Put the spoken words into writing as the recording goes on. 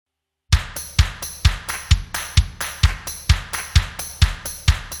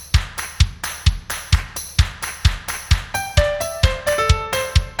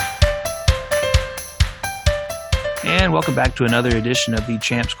and welcome back to another edition of the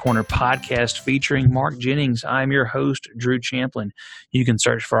Champs Corner podcast featuring Mark Jennings. I'm your host, Drew Champlin. You can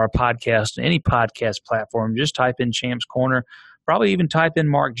search for our podcast on any podcast platform. Just type in Champs Corner, probably even type in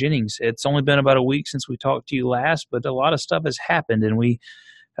Mark Jennings. It's only been about a week since we talked to you last, but a lot of stuff has happened, and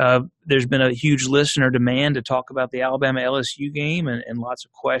there's been a huge listener demand to talk about the Alabama-LSU game and lots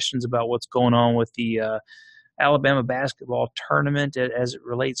of questions about what's going on with the Alabama basketball tournament as it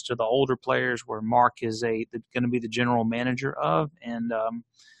relates to the older players, where Mark is going to be the general manager of, and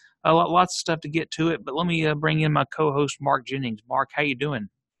lots of stuff to get to it. But let me bring in my co-host, Mark Jennings. Mark, how you doing?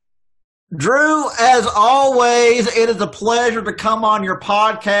 Drew, as always, it is a pleasure to come on your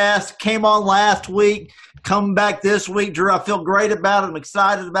podcast. Came on last week, coming back this week. Drew, I feel great about it. I'm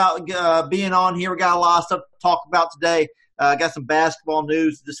excited about being on here. We got a lot of stuff to talk about today. Got some basketball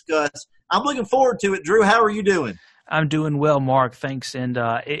news to discuss. I'm looking forward to it. Drew, how are you doing? I'm doing well, Mark. Thanks. And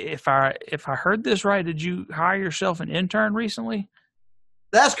if I heard this right, did you hire yourself an intern recently?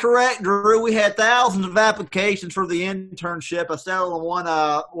 That's correct, Drew. We had thousands of applications for the internship. I settled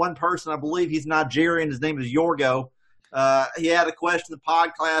on one person. I believe he's Nigerian. His name is Yorgo. He had a question in the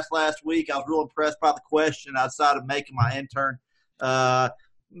podcast last week. I was real impressed by the question. I decided to make him my intern.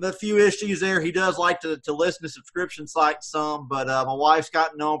 The few issues there, he does like to listen to subscription sites some, but my wife's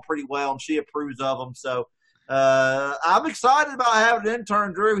gotten to know him pretty well, and she approves of him. So I'm excited about having an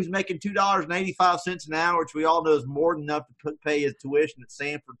intern, Drew. He's making $2.85 an hour, which we all know is more than enough to pay his tuition at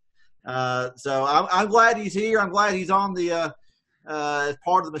Sanford. So I'm glad he's here. I'm glad he's on the as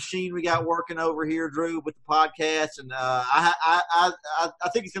part of the machine we got working over here, Drew, with the podcast, and I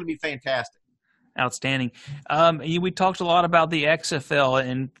think it's going to be fantastic. Outstanding. We talked a lot about the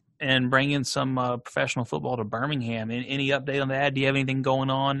XFL and bringing some professional football to Birmingham. Any update on that? Do you have anything going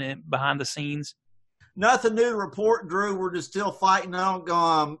on behind the scenes? Nothing new to report, Drew. We're just still fighting on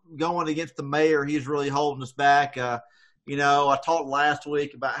going against the mayor. He's really holding us back. I talked last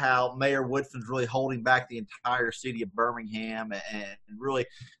week about how Mayor Woodfin's really holding back the entire city of Birmingham, and really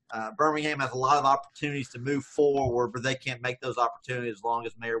Birmingham has a lot of opportunities to move forward, but they can't make those opportunities as long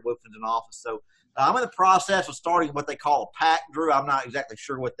as Mayor Woodfin's in office. So I'm in the process of starting what they call a PAC, Drew. I'm not exactly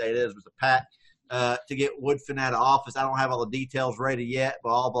sure what that is. It was a PAC to get Woodfin out of office. I don't have all the details ready yet, but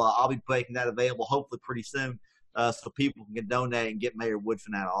I'll be making that available hopefully pretty soon so people can donate and get Mayor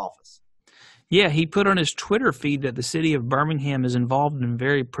Woodfin out of office. Yeah, he put on his Twitter feed that the city of Birmingham is involved in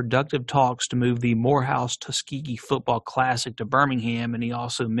very productive talks to move the Morehouse-Tuskegee Football Classic to Birmingham, and he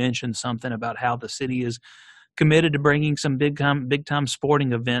also mentioned something about how the city is committed to bringing some big-time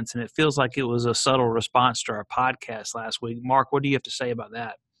sporting events, and it feels like it was a subtle response to our podcast last week. Mark, what do you have to say about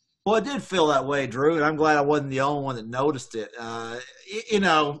that? Well, it did feel that way, Drew, and I'm glad I wasn't the only one that noticed it. I'm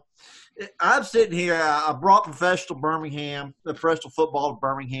sitting here. I brought professional football to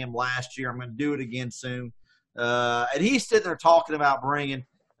Birmingham last year. I'm going to do it again soon. And he's sitting there talking about bringing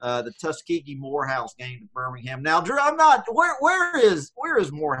the Tuskegee Morehouse game to Birmingham. Now, Drew, I'm not. Where is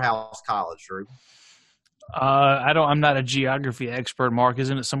Morehouse College, Drew? I'm not a geography expert, Mark.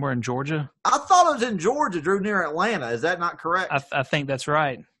 Isn't it somewhere in Georgia? I thought it was in Georgia, Drew, near Atlanta. Is that not correct? I think that's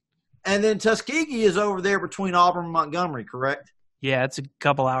right. And then Tuskegee is over there between Auburn and Montgomery, correct? Yeah, it's a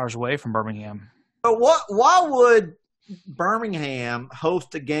couple hours away from Birmingham. But why would Birmingham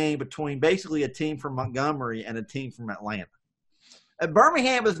host a game between basically a team from Montgomery and a team from Atlanta? And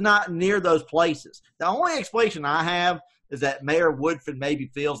Birmingham is not near those places. The only explanation I have is that Mayor Woodfin maybe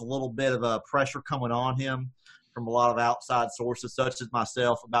feels a little bit of a pressure coming on him from a lot of outside sources, such as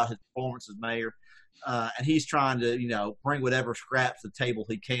myself, about his performance as mayor. And he's trying to, bring whatever scraps to the table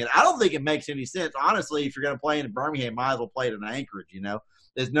he can. I don't think it makes any sense. Honestly, if you're going to play in Birmingham, might as well play it in Anchorage,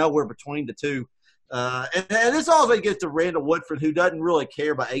 There's nowhere between the two. And this also gets to Randall Woodford, who doesn't really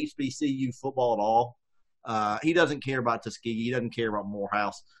care about HBCU football at all. He doesn't care about Tuskegee. He doesn't care about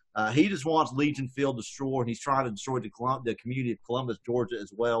Morehouse. He just wants Legion Field destroyed, and he's trying to destroy the community of Columbus, Georgia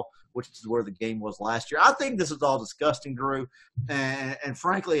as well, which is where the game was last year. I think this is all disgusting, Drew, and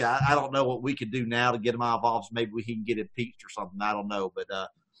frankly, I don't know what we could do now to get him out of office. Maybe he can get impeached or something. I don't know, but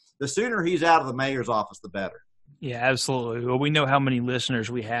the sooner he's out of the mayor's office, the better. Yeah, absolutely. Well, we know how many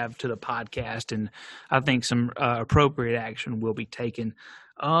listeners we have to the podcast, and I think some appropriate action will be taken.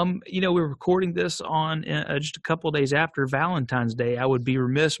 We're recording this on just a couple of days after Valentine's Day. I would be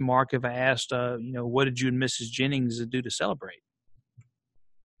remiss, Mark, if I asked, what did you and Mrs. Jennings do to celebrate?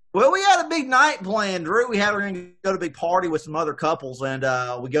 Well, we had a big night planned, Drew. We're going to go to a big party with some other couples, and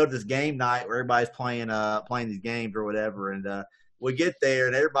we go to this game night where everybody's playing these games or whatever, and we get there,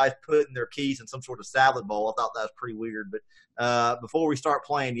 and everybody's putting their keys in some sort of salad bowl. I thought that was pretty weird, but before we start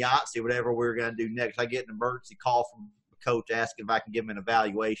playing Yahtzee, whatever we were going to do next, I get an emergency call from coach asking if I can give him an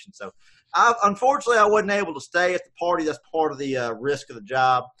evaluation. So, unfortunately, I wasn't able to stay at the party. That's part of the risk of the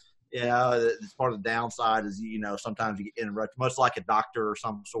job. It's part of the downside is, sometimes you get interrupted, much like a doctor or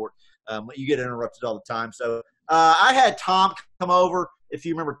some sort. You get interrupted all the time. So I had Tom come over. If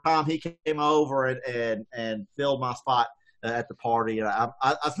you remember Tom, he came over and filled my spot at the party. And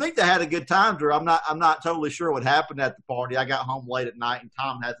I think they had a good time, Drew. I'm not totally sure what happened at the party. I got home late at night, and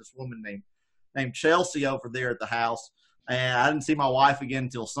Tom has this woman named Chelsea over there at the house. And I didn't see my wife again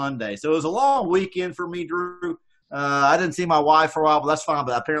until Sunday. So it was a long weekend for me, Drew. I didn't see my wife for a while, but that's fine.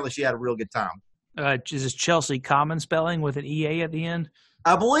 But apparently she had a real good time. Is this Chelsea common spelling with an EA at the end?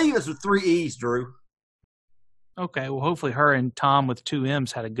 I believe it's with 3 E's, Drew. Okay. Well, hopefully her and Tom with 2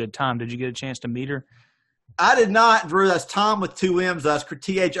 M's had a good time. Did you get a chance to meet her? I did not, Drew. That's Tom with 2 M's. That's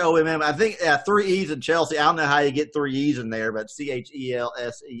THOMM. I think 3 E's in Chelsea. I don't know how you get 3 E's in there, but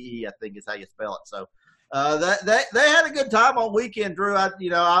CHELSEE, I think is how you spell it. So they had a good time on weekend, Drew. I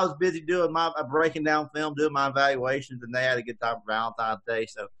was busy doing my breaking down film, doing my evaluations, and they had a good time for Valentine's Day.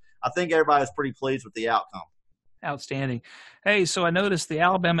 So I think everybody was pretty pleased with the outcome. Outstanding. Hey, so I noticed the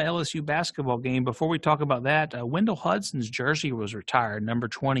Alabama-LSU basketball game. Before we talk about that, Wendell Hudson's jersey was retired, number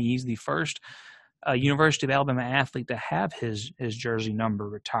 20. He's the first University of Alabama athlete to have his jersey number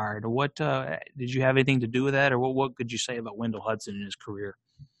retired. What did you have anything to do with that, or what could you say about Wendell Hudson in his career?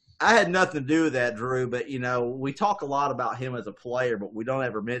 I had nothing to do with that, Drew, but, we talk a lot about him as a player, but we don't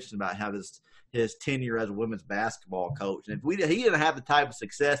ever mention about how his tenure as a women's basketball coach. And if he didn't have the type of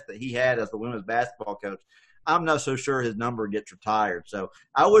success that he had as the women's basketball coach, I'm not so sure his number gets retired. So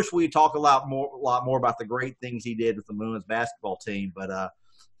I wish we'd talk a lot more about the great things he did with the women's basketball team. But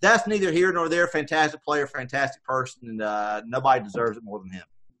that's neither here nor there. Fantastic player, fantastic person, and nobody deserves it more than him.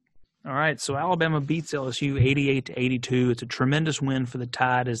 All right, so Alabama beats LSU 88-82. It's a tremendous win for the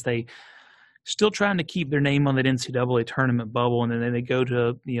Tide as they still trying to keep their name on that NCAA tournament bubble, and then they go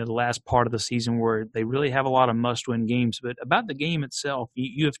to the last part of the season where they really have a lot of must-win games. But about the game itself,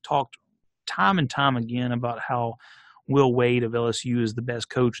 you have talked time and time again about how Will Wade of LSU is the best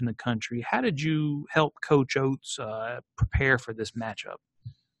coach in the country. How did you help Coach Oates prepare for this matchup?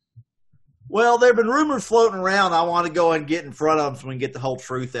 Well, there have been rumors floating around. I want to go and get in front of them so we can get the whole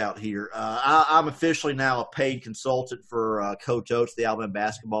truth out here. I'm officially now a paid consultant for Coach Oates, the Alabama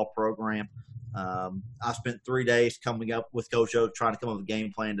basketball program. I spent 3 days coming up with Coach Oates, trying to come up with a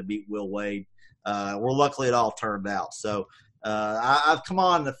game plan to beat Will Wade. Luckily it all turned out. So I've come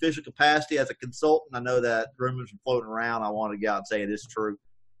on in official capacity as a consultant. I know that rumors are floating around. I want to go out and say it is true.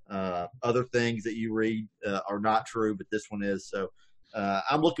 Other things that you read are not true, but this one is. So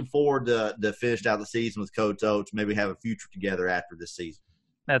I'm looking forward to finish out the season with Coach Oates, maybe have a future together after this season.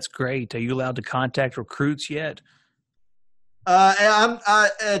 That's great. Are you allowed to contact recruits yet? I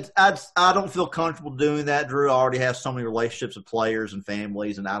don't feel comfortable doing that, Drew. I already have so many relationships with players and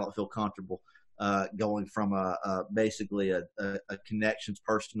families, and I don't feel comfortable going from basically a connections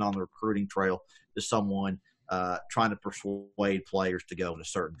person on the recruiting trail to someone trying to persuade players to go in a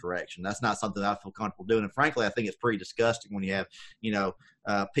certain direction. That's not something that I feel comfortable doing. And frankly, I think it's pretty disgusting when you have,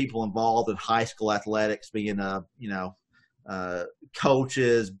 people involved in high school athletics being,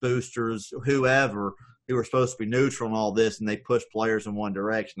 coaches, boosters, whoever, who are supposed to be neutral in all this, and they push players in one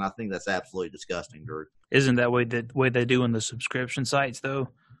direction. I think that's absolutely disgusting, Drew. Isn't that the way they do in the subscription sites, though?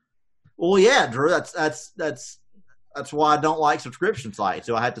 Well, yeah, Drew, that's why I don't like subscription sites.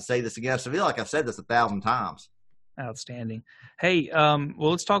 So I have to say this again. I feel like I've said this 1,000 times. Outstanding. Hey,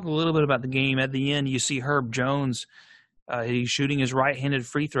 well, let's talk a little bit about the game. At the end, you see Herb Jones. He's shooting his right-handed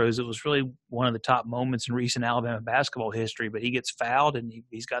free throws. It was really one of the top moments in recent Alabama basketball history, but he gets fouled, and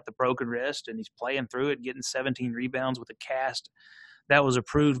he's got the broken wrist, and he's playing through it, getting 17 rebounds with a cast. That was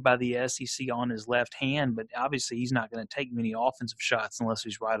approved by the SEC on his left hand, but obviously he's not going to take many offensive shots unless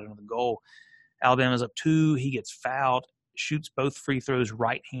he's right under the goal. Alabama's up 2. He gets fouled, shoots both free throws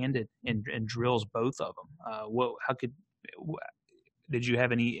right-handed, and drills both of them. Did you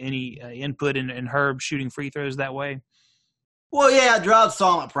have any input in Herb shooting free throws that way? Well, yeah, I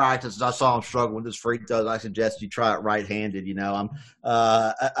saw him at practice. I saw him struggle with his free throws. I suggest you try it right-handed.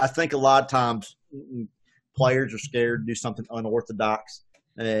 I think a lot of times players are scared to do something unorthodox.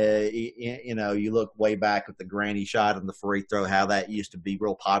 You look way back at the granny shot on the free throw, how that used to be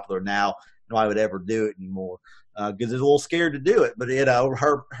real popular. Now nobody would ever do it anymore because they're a little scared to do it. But,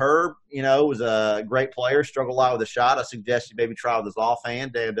 Herb, was a great player, struggled a lot with the shot. I suggest you maybe try with his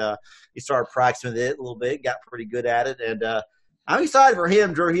offhand. And he started practicing with it a little bit, got pretty good at it. And I'm excited for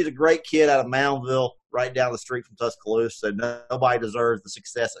him, Drew. He's a great kid out of Moundville, right down the street from Tuscaloosa. So nobody deserves the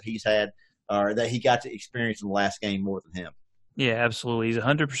success that he's had or that he got to experience in the last game more than him. Yeah, absolutely. He's a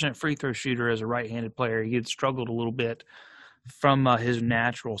 100% free throw shooter as a right-handed player. He had struggled a little bit from his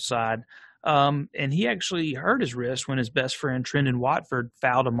natural side. And he actually hurt his wrist when his best friend Trendon Watford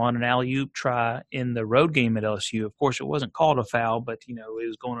fouled him on an alley-oop try in the road game at LSU. Of course, it wasn't called a foul, but it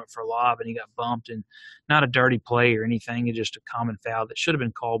was going up for a lob, and he got bumped. And not a dirty play or anything; it's just a common foul that should have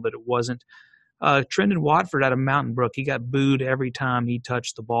been called, but it wasn't. Trendon Watford out of Mountain Brook, he got booed every time he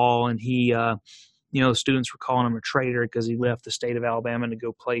touched the ball, and students were calling him a traitor because he left the state of Alabama to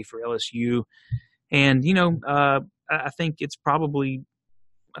go play for LSU. And I think it's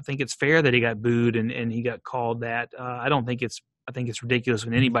fair that he got booed and he got called that. I think it's ridiculous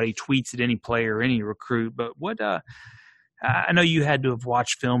when anybody tweets at any player or any recruit. But I know you had to have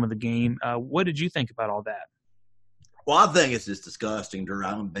watched film of the game. What did you think about all that? Well, I think it's just disgusting, Drew.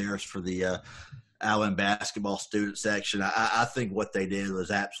 I'm embarrassed for the Alabama basketball student section. I think what they did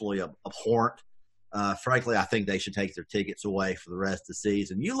was absolutely abhorrent. Frankly, I think they should take their tickets away for the rest of the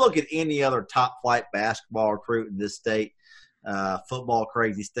season. You look at any other top-flight basketball recruit in this state, football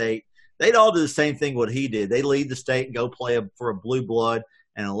crazy state, they'd all do the same thing what he did. They leave the state and go play for a blue blood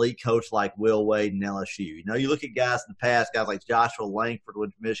and an elite coach like Will Wade and LSU. You look at guys in the past, guys like Joshua Langford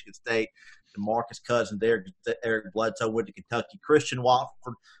went to Michigan State, DeMarcus Cousins, Eric Bledsoe went to Kentucky, Christian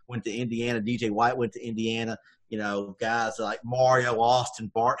Watford went to Indiana, DJ White went to Indiana. Guys like Mario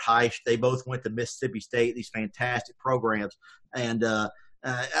Austin, Bart Heisch, they both went to Mississippi State, these fantastic programs. And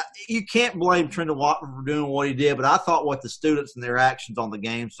you can't blame Trendon Watford for doing what he did, but I thought what the students and their actions on the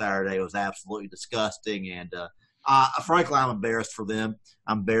game Saturday was absolutely disgusting. And frankly, I'm embarrassed for them.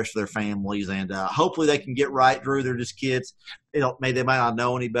 I'm embarrassed for their families. And hopefully they can get right, Drew. They're just kids. They might not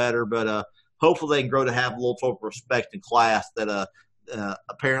know any better, but hopefully they can grow to have a little sort of respect in class that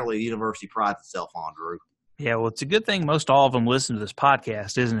apparently the university prides itself on, Drew. Yeah, well, it's a good thing most all of them listen to this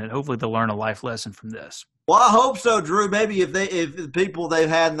podcast, isn't it? Hopefully they'll learn a life lesson from this. Well, I hope so, Drew. Maybe if the people they've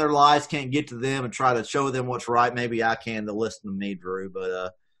had in their lives can't get to them and try to show them what's right, maybe I can to listen to me, Drew.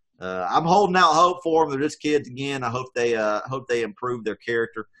 But I'm holding out hope for them. They're just kids again. I hope they improve their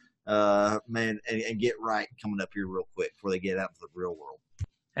character, and get right coming up here real quick before they get out into the real world.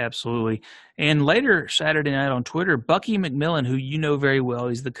 Absolutely. And later Saturday night on Twitter, Bucky McMillan, who you know very well,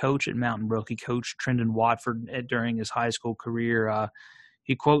 he's the coach at Mountain Brook. He coached Trendon Watford during his high school career.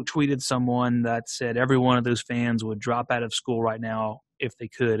 He quote tweeted someone that said every one of those fans would drop out of school right now if they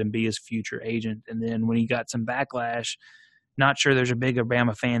could and be his future agent. And then when he got some backlash, not sure there's a bigger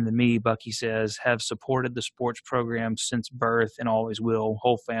Bama fan than me, Bucky says, have supported the sports program since birth and always will.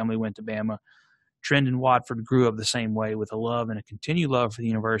 Whole family went to Bama. Trendon Watford grew up the same way with a love and a continued love for the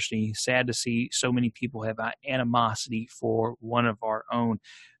university. Sad to see so many people have animosity for one of our own.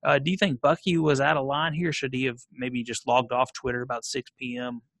 Do you think Bucky was out of line here? Should he have maybe just logged off Twitter about 6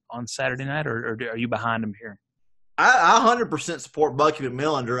 p.m. on Saturday night, or are you behind him here? I 100% support Bucky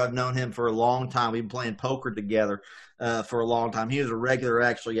McMillan, Drew. I've known him for a long time. We've been playing poker together for a long time. He was a regular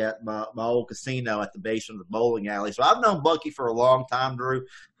actually at my old casino at the base of the bowling alley. So I've known Bucky for a long time, Drew.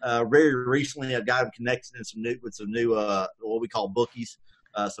 Very recently, I got him connected with some new what we call bookies,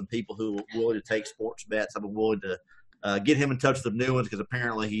 some people who are willing to take sports bets. I'm willing to get him in touch with the new ones because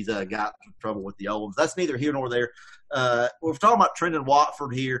apparently he's got some trouble with the old ones. That's neither here nor there. We're talking about Trendon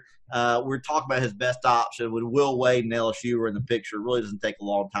Watford here. We're talking about his best option. When Will Wade and LSU are in the picture, it really doesn't take a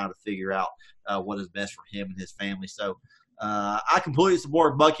long time to figure out what is best for him and his family. So I completely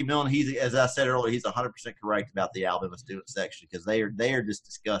support Bucky Millen. He's, as I said earlier, he's 100% correct about the Alabama student section because they are just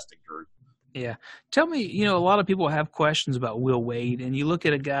disgusting, Drew. Yeah. Tell me, a lot of people have questions about Will Wade, and you look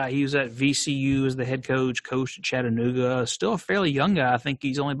at a guy, he was at VCU as the head coach, coached at Chattanooga, still a fairly young guy. I think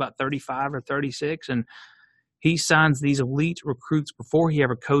he's only about 35 or 36, and he signs these elite recruits before he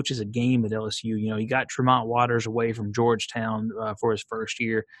ever coaches a game at LSU. He got Tremont Waters away from Georgetown for his first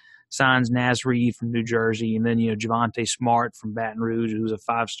year, signs Naz Reid from New Jersey, and then, Javonte Smart from Baton Rouge, who's a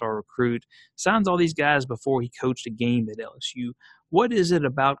 5-star recruit, signs all these guys before he coached a game at LSU. What is it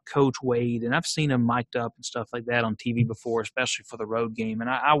about Coach Wade? And I've seen him mic'd up and stuff like that on TV before, especially for the road game, and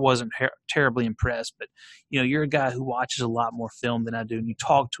I wasn't terribly impressed. But, you're a guy who watches a lot more film than I do, and you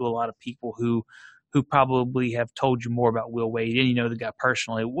talk to a lot of people who probably have told you more about Will Wade, and you know the guy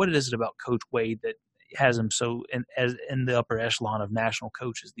personally. What is it about Coach Wade that has him so in the upper echelon of national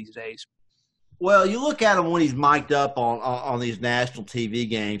coaches these days? Well, you look at him when he's mic'd up on these national TV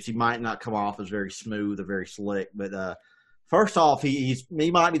games. He might not come off as very smooth or very slick, but first off, he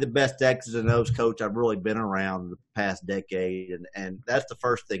might be the best X's and O's coach I've really been around in the past decade, and that's the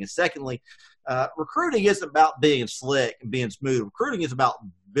first thing. And secondly, recruiting isn't about being slick and being smooth. Recruiting is about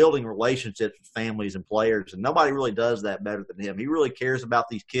building relationships with families and players, and nobody really does that better than him. He really cares about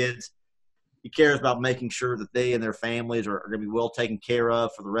these kids. he cares about making sure that they and their families are going to be well taken care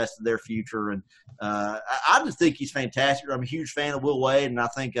of for the rest of their future. And I just think he's fantastic. I'm a huge fan of Will Wade, and I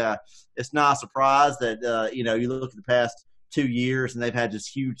think it's not a surprise that you look at the past 2 years and they've had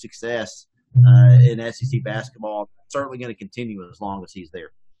just huge success in SEC basketball. It's certainly going to continue as long as he's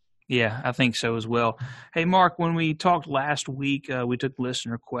there. Yeah, I think so as well. Hey, Mark, when we talked last week, we took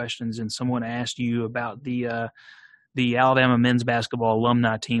listener questions, and someone asked you about the Alabama men's basketball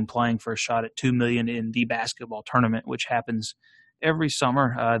alumni team playing for a shot at $2 million in the basketball tournament, which happens every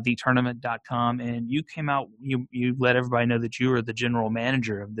summer, thetournament.com. And you came out, you let everybody know that you are the general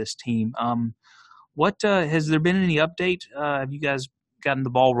manager of this team. What has there been any update? Have you guys gotten the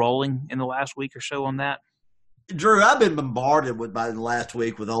ball rolling in the last week or so on that? Drew, I've been bombarded by the last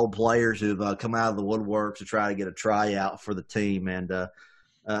week with old players who've come out of the woodwork to try to get a tryout for the team, and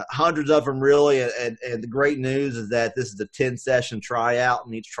hundreds of them really. And the great news is that this is a 10-session tryout,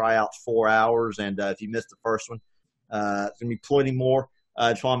 and each tryout's 4 hours. And if you missed the first one, it's going to be plenty more.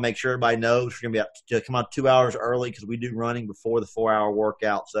 I just want to make sure everybody knows we're going to be to come out 2 hours early because we do running before the 4-hour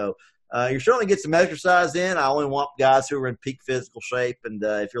workout. So you're certainly get some exercise in. I only want guys who are in peak physical shape, and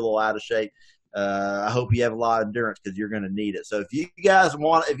if you're a little out of shape, I hope you have a lot of endurance because you're going to need it. So if you guys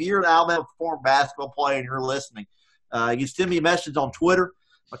if you're an Alabama former basketball player and you're listening, you can send me a message on Twitter.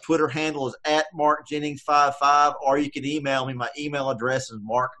 My Twitter handle is @MarkJennings55, or you can email me. My email address is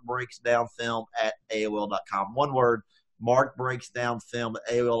markbreaksdownfilm@AOL.com. One word,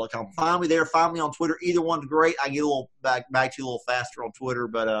 markbreaksdownfilm@AOL.com. Find me there. Find me on Twitter. Either one's great. I get a little back to you a little faster on Twitter,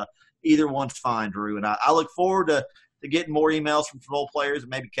 but either one's fine, Drew. And I look forward to getting more emails from old players and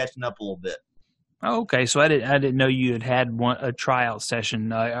maybe catching up a little bit. Oh, okay, so I didn't know you had a tryout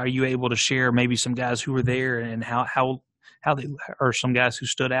session. Are you able to share maybe some guys who were there and how they or some guys who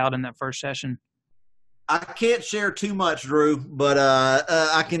stood out in that first session? I can't share too much, Drew, but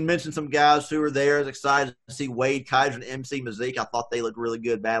I can mention some guys who were there. I was excited to see Wade Kaiser and MC Mazik. I thought they looked really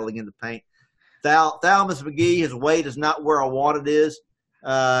good battling in the paint. Thalamus McGee, his weight is not where I want it is,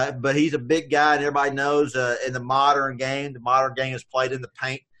 but he's a big guy, and everybody knows in the modern game is played in the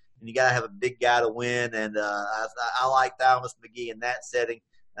paint. And you got to have a big guy to win. And I like Thalamus McGee in that setting,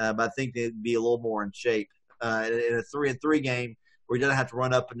 but I think they'd be a little more in shape. In a 3-on-3 game where he doesn't have to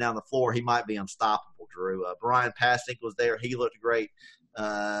run up and down the floor, he might be unstoppable, Drew. Brian Pasnick was there. He looked great.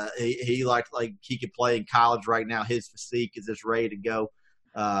 He looked like he could play in college right now. His physique is just ready to go.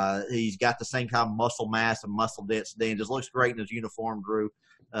 He's got the same kind of muscle mass and muscle density and just looks great in his uniform, Drew.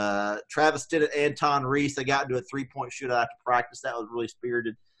 Travis Stitt and Anton Reese, they got into a three-point shootout after practice. That was really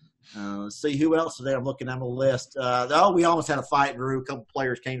spirited. Let's see who else is there. I'm looking at the list. We almost had a fight, Drew. A couple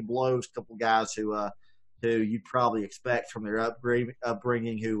players came to blows. A couple guys who you'd probably expect from their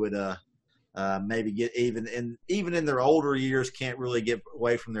upbringing who would maybe get even in their older years can't really get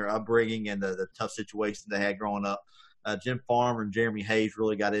away from their upbringing and the tough situations they had growing up. Jim Farmer and Jeremy Hayes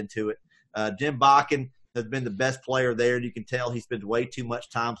really got into it. Jim Bakken has been the best player there, and you can tell he spends way too much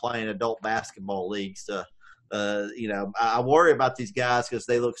time playing adult basketball leagues. I worry about these guys because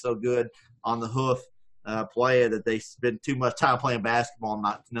they look so good on the hoof playing that they spend too much time playing basketball and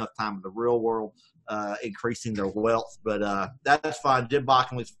not enough time in the real world, increasing their wealth. But that's fine. Jim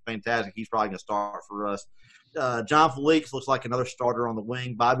Bakken looks fantastic. He's probably going to start for us. John Felix looks like another starter on the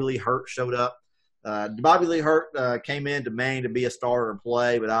wing. Bobby Lee Hurt showed up. Bobby Lee Hurt came in to Maine to be a starter and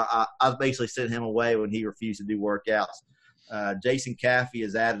play, but I basically sent him away when he refused to do workouts. Jason Caffey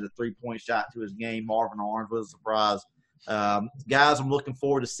has added a three-point shot to his game. Marvin Arns was a surprise. Guys I'm looking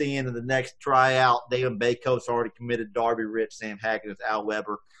forward to seeing in the next tryout. David Baycoat's already committed. Darby Rich, Sam Hackett, Al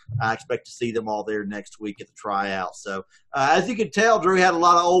Weber. I expect to see them all there next week at the tryout. So, as you can tell, Drew had a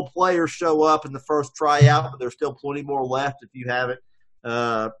lot of old players show up in the first tryout, but there's still plenty more left if you haven't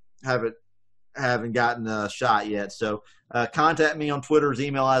gotten a shot yet. So, contact me on Twitter's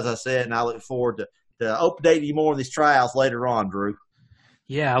email, as I said, and I look forward to update you more on these tryouts later on, Drew.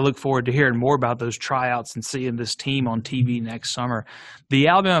 Yeah, I look forward to hearing more about those tryouts and seeing this team on TV next summer. The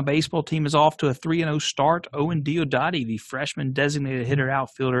Alabama baseball team is off to a 3-0 start. Owen Diodati, the freshman designated hitter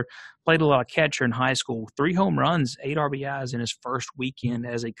outfielder, played a lot of catcher in high school. 3 home runs, 8 RBIs in his first weekend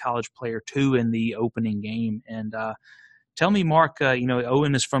as a college player, 2 in the opening game. And tell me, Mark,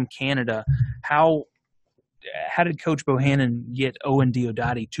 Owen is from Canada. How did Coach Bohannon get Owen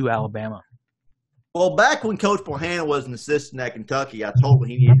Diodati to Alabama? Well, back when Coach Bohannon was an assistant at Kentucky, I told him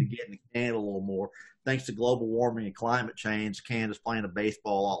he needed to get in the can a little more. Thanks to global warming and climate change, Canada's playing a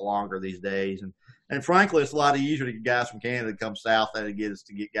baseball a lot longer these days. And frankly, it's a lot easier to get guys from Canada to come south than it is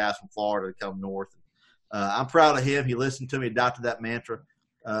to get guys from Florida to come north. I'm proud of him. He listened to me, adopted that mantra.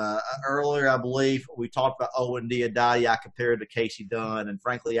 Earlier, I believe, we talked about Owen Diodati. I compared to Casey Dunn, and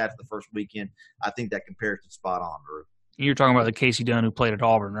frankly, after the first weekend, I think that comparison's spot on, Drew. You're talking about the Casey Dunn who played at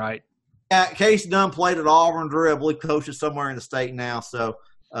Auburn, right? Yeah, Casey Dunn played at Auburn, Drew. I believe coaches somewhere in the state now. So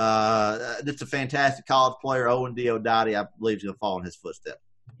it's a fantastic college player. Owen Diodati, I believe, is going to follow in his footsteps.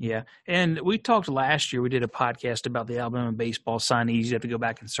 Yeah, and we talked last year. We did a podcast about the Alabama baseball signees. You have to go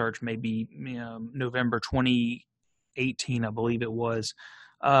back and search maybe November 2018, I believe it was.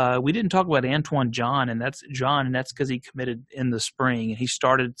 We didn't talk about Antoine John, and that's because he committed in the spring, and he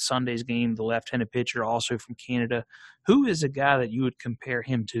started Sunday's game, the left-handed pitcher, also from Canada. Who is a guy that you would compare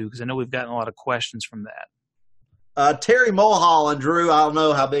him to? Because I know we've gotten a lot of questions from that. Terry Mulholland, Drew. I don't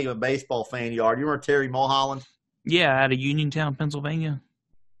know how big of a baseball fan you are. Do you remember Terry Mulholland? Yeah, out of Uniontown, Pennsylvania.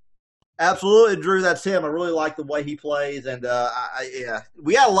 Absolutely, Drew. That's him. I really like the way he plays, and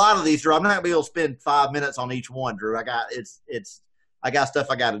we got a lot of these, Drew. I'm not gonna be able to spend 5 minutes on each one, Drew. I got stuff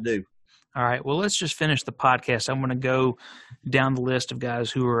I got to do. All right. Well, let's just finish the podcast. I'm going to go down the list of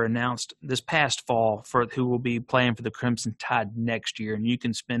guys who were announced this past fall who will be playing for the Crimson Tide next year, and you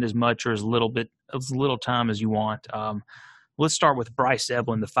can spend as much or as little time as you want. Let's start with Bryce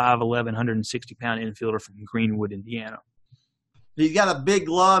Eblin, the 5'11", 160-pound infielder from Greenwood, Indiana. He's got a big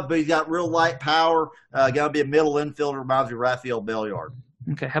glove, but he's got real light power. Got to be a middle infielder, reminds me of Raphael Belliard.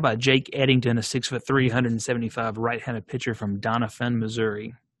 Okay, how about Jake Eddington, a 6'3", 175 right-handed pitcher from Doniphan,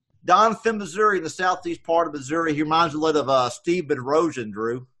 Missouri? Doniphan, Missouri, in the southeast part of Missouri. He reminds me a little of Steve Bedrosian,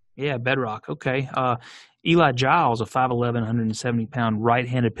 Drew. Yeah, Bedrock. Okay. Eli Giles, a 5'11", 170-pound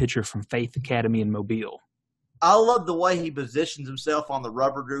right-handed pitcher from Faith Academy in Mobile. I love the way he positions himself on the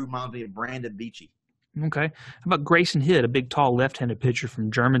rubber, Drew. Reminds me of Brandon Beachy. Okay. How about Grayson Hitt, a big, tall left-handed pitcher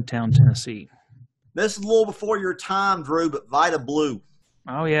from Germantown, Tennessee? This is a little before your time, Drew, but Vita Blue.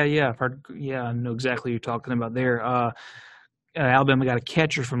 Oh, yeah. I've heard, I know exactly what you're talking about there. Alabama got a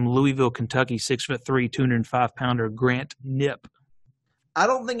catcher from Louisville, Kentucky, 6'3", 205-pounder, Grant Knipp. I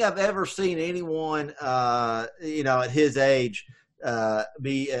don't think I've ever seen anyone, at his age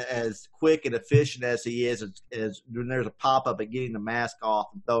be as quick and efficient as he is as when there's a pop-up at getting the mask off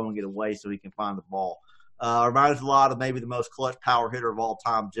and throwing it away so he can find the ball. Reminds me a lot of maybe the most clutch power hitter of all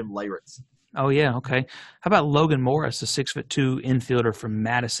time, Jim Leyritz. Oh, yeah, okay. How about Logan Morris, a 6'2" infielder from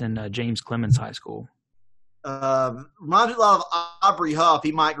Madison, James Clemens High School? Reminds me a lot of Aubrey Huff.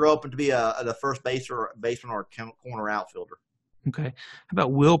 He might grow up into be the first baseman or corner outfielder. Okay. How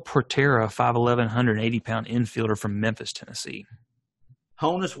about Will Portera, 5'11", 180-pound infielder from Memphis, Tennessee?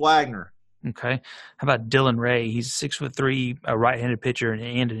 Honus Wagner. Okay. How about Dylan Ray? He's 6'3", a right-handed pitcher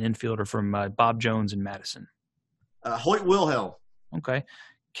and an infielder from Bob Jones in Madison. Hoyt Wilhelm. Okay.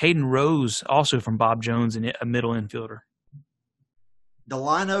 Caden Rose, also from Bob Jones, and a middle infielder.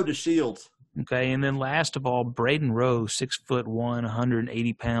 Delino DeShields. Okay, and then last of all, Braden Rose, 6'1",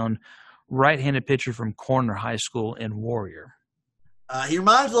 180-pound, right-handed pitcher from Corner High School in Warrior. He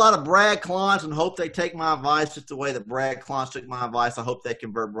reminds me a lot of Brad Klontz, and hope they take my advice just the way that Brad Klontz took my advice. I hope they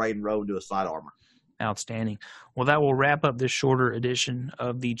convert Braden Rose into a side armor. Outstanding. Well, that will wrap up this shorter edition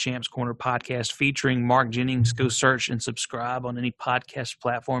of the Champs Corner podcast featuring Mark Jennings. Go search and subscribe on any podcast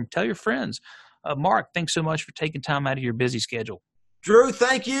platform. Tell your friends. Mark, thanks so much for taking time out of your busy schedule. Drew,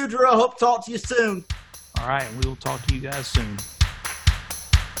 thank you. Drew, I hope to talk to you soon. All right, we will talk to you guys soon.